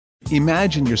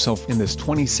Imagine yourself in this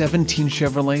 2017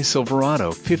 Chevrolet Silverado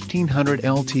 1500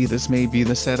 LT. This may be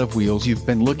the set of wheels you've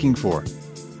been looking for.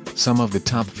 Some of the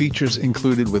top features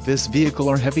included with this vehicle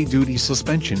are heavy-duty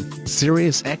suspension,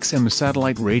 Sirius XM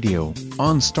satellite radio,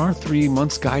 OnStar 3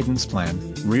 months guidance plan,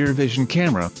 rear vision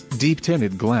camera, deep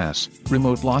tinted glass,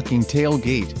 remote locking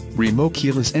tailgate, remote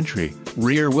keyless entry,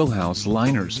 rear wheelhouse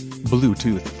liners,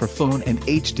 Bluetooth for phone and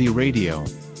HD radio.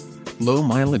 Low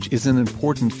mileage is an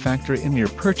important factor in your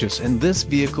purchase, and this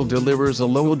vehicle delivers a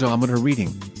low odometer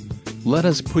reading. Let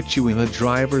us put you in the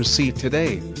driver's seat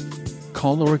today.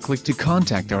 Call or click to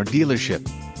contact our dealership.